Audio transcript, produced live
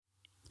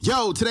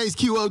Yo, today's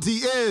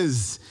QOD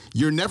is,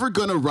 you're never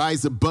gonna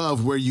rise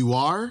above where you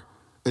are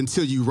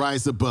until you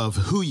rise above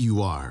who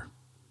you are.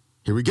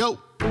 Here we go.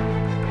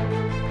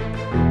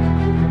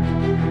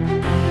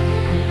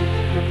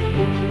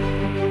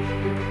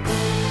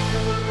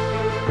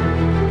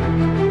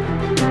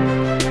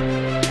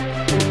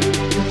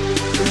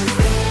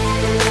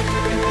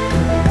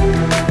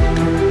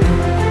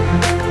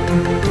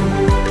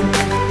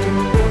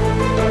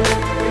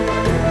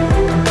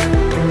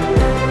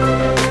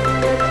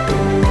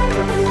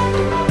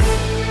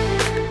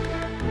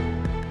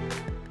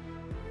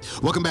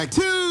 Welcome back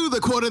to the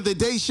Quote of the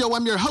Day Show.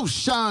 I'm your host,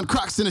 Sean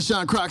Croxton of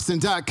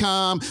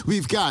SeanCroxton.com.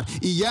 We've got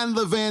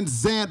Iyanla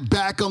Vanzant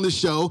back on the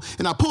show.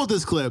 And I pulled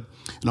this clip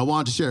and I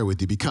wanted to share it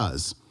with you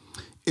because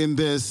in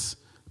this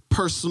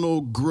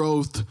personal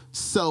growth,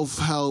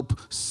 self-help,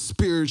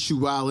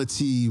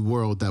 spirituality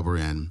world that we're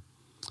in,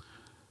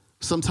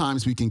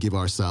 sometimes we can give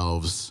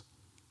ourselves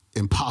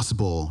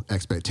impossible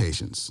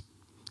expectations.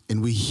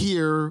 And we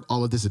hear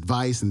all of this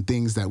advice and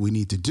things that we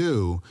need to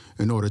do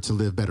in order to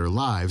live better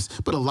lives.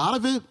 But a lot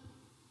of it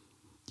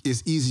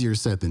is easier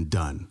said than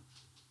done.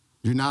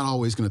 You're not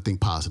always going to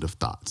think positive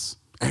thoughts.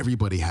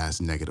 Everybody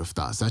has negative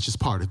thoughts. That's just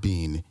part of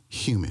being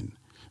human.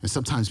 And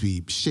sometimes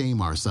we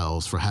shame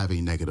ourselves for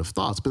having negative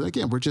thoughts. But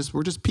again, we're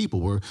just people.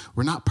 We're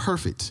not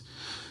perfect.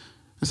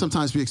 And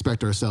sometimes we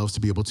expect ourselves to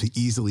be able to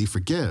easily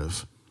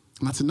forgive.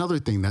 And that's another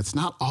thing that's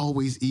not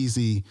always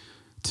easy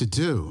to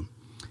do.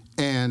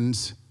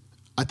 And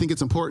I think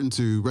it's important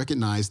to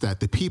recognize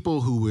that the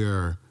people who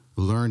we're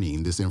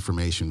learning this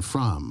information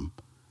from,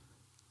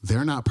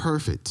 they're not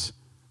perfect.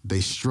 They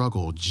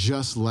struggle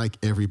just like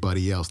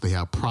everybody else. They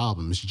have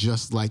problems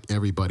just like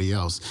everybody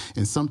else.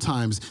 And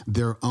sometimes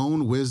their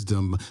own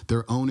wisdom,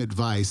 their own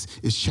advice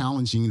is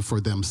challenging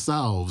for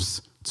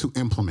themselves to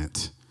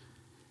implement.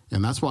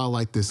 And that's why I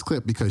like this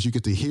clip, because you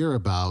get to hear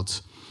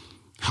about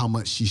how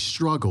much she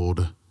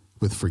struggled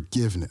with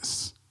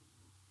forgiveness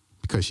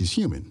because she's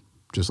human,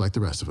 just like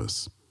the rest of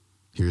us.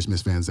 Here's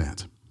Miss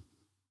Vanzant.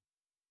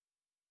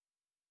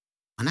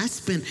 And I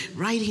spent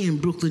right here in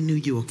Brooklyn, New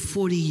York,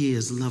 40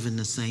 years loving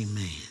the same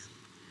man.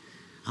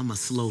 I'm a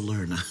slow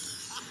learner.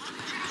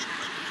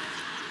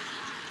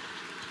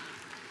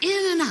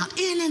 in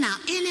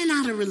and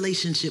out of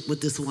relationship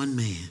with this one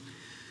man,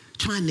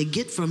 trying to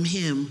get from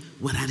him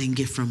what I didn't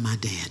get from my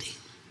daddy.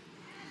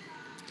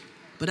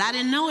 But I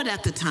didn't know it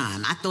at the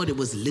time. I thought it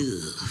was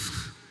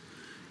love.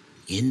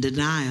 In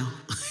denial.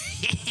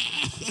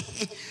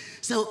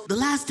 So the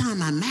last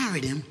time I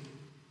married him,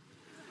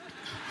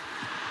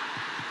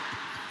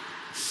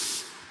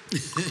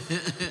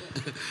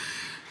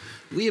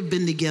 we had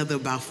been together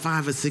about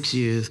 5 or 6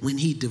 years when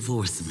he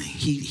divorced me.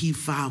 He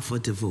filed for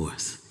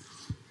divorce.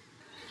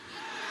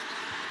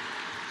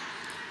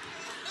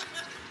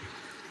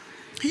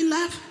 He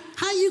left.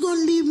 How you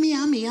gonna leave me?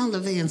 I'm Iyanla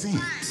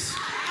Vanzant.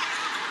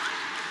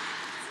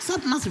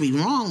 Something must be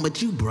wrong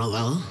with you,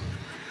 brother.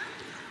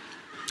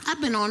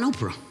 I've been on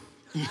Oprah.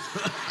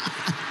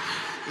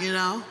 You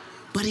know?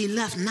 But he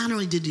left. Not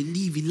only did he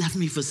leave, he left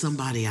me for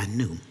somebody I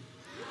knew.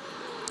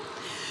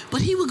 But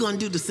he was going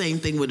to do the same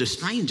thing with a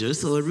stranger,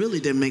 so it really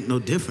didn't make no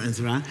difference,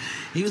 right?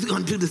 He was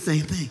going to do the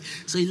same thing.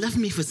 So he left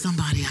me for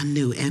somebody I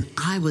knew, and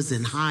I was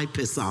in high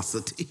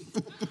pissosity.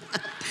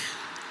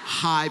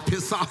 High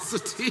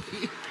pissosity.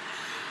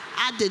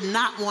 I did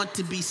not want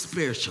to be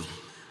spiritual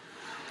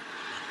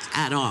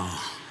at all.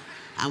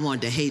 I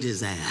wanted to hate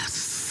his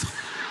ass,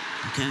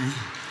 okay?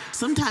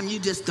 Sometimes you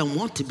just don't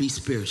want to be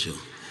spiritual.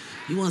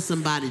 You want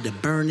somebody to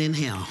burn in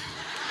hell.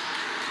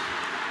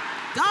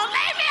 Don't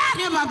leave me out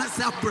here by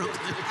myself,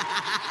 Brooklyn.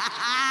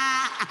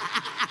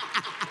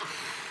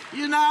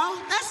 You know,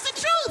 that's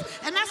the truth.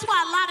 And that's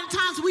why a lot of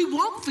times we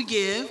won't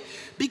forgive,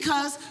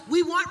 because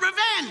we want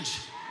revenge.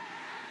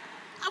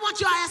 I want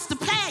your ass to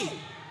pay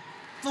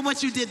for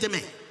what you did to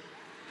me.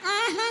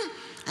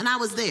 And I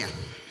was there.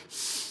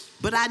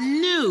 But I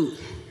knew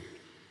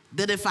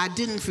that if I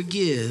didn't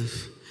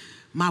forgive,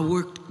 my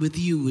work with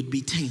you would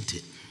be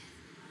tainted.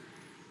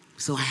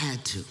 So I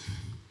had to.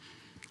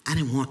 I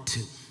didn't want to,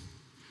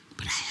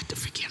 but I had to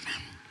forgive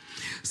him.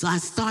 So I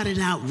started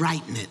out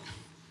writing it,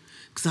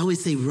 because I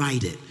always say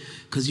write it,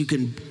 because you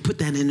can put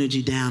that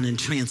energy down and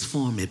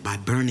transform it by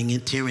burning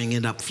it, tearing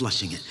it up,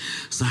 flushing it.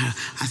 So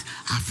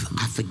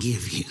I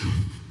forgive you.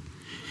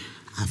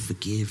 I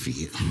forgive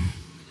you.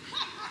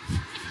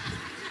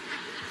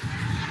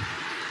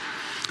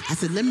 I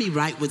said, let me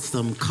write with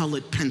some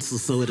colored pencil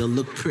so it'll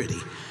look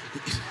pretty.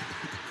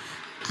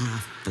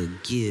 I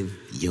forgive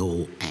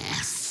your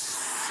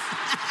ass.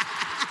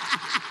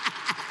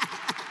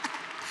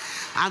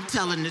 I'm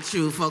telling the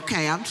truth,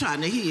 okay? I'm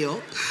trying to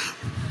heal.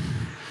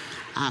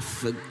 I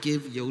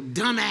forgive your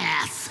dumb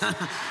ass.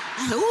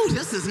 Ooh,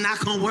 this is not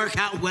gonna work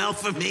out well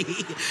for me.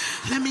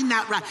 Let me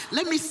not write.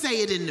 Let me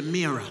say it in the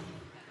mirror.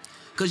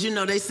 Because, you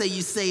know, they say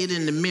you say it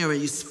in the mirror,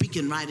 you're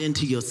speaking right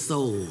into your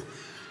soul,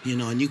 you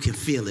know, and you can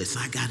feel it.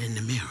 So I got in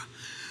the mirror.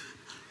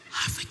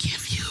 I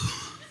forgive you.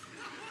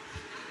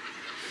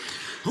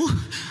 Ooh,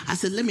 I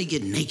said, let me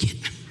get naked.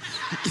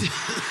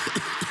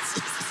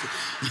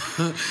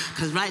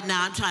 Because right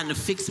now I'm trying to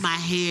fix my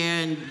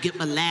hair and get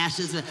my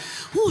lashes.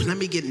 Ooh, let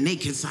me get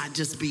naked so I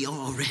just be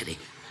all ready.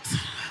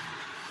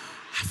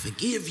 I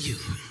forgive you.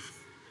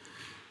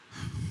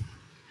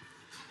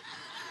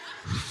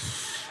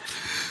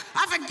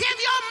 I forgive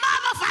your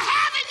mama for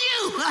having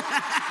you.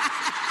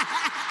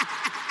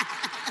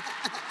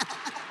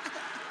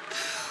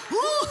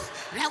 Ooh,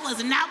 that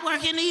was not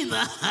working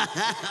either.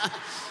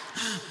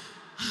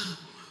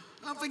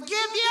 I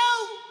forgive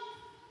you.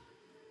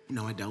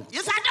 No, I don't.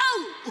 Yes, I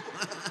do.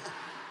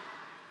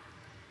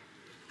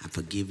 I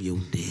forgive your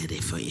daddy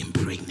for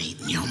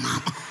impregnating your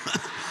mama.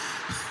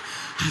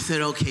 I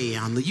said, okay,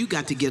 Iyanla, you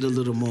got to get a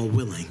little more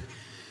willing.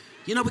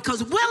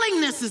 Because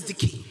willingness is the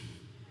key.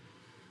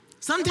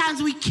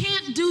 Sometimes we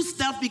can't do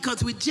stuff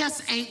because we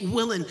just ain't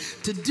willing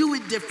to do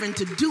it different,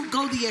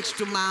 go the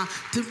extra mile.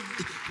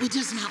 We're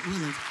just not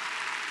willing.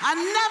 I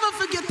never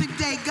forget the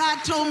day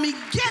God told me,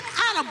 get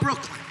out of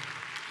Brooklyn.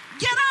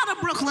 Get out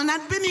of Brooklyn.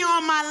 I'd been here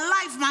all my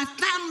life. My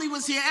family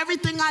was here.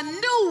 Everything I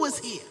knew was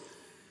here.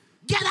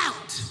 Get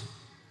out.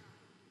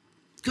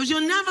 Because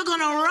you're never going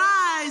to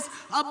rise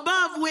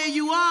above where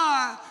you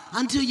are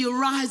until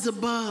you rise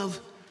above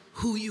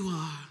who you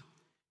are.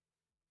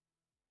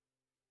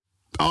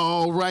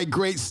 All right,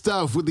 great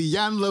stuff with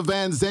Iyanla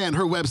Vanzant.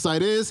 Her website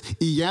is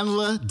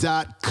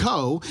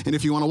iyanla.co. And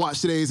if you want to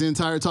watch today's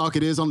entire talk,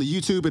 it is on the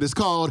YouTube. It is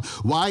called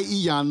Why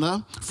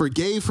Iyanla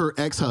Forgave Her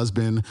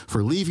Ex-Husband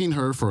for Leaving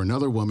Her for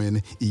Another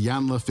Woman.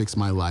 Iyanla Fix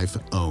My Life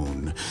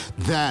Own.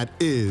 That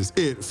is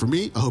it for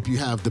me. I hope you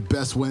have the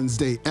best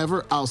Wednesday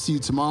ever. I'll see you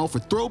tomorrow for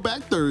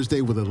Throwback Thursday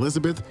with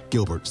Elizabeth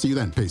Gilbert. See you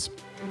then. Peace.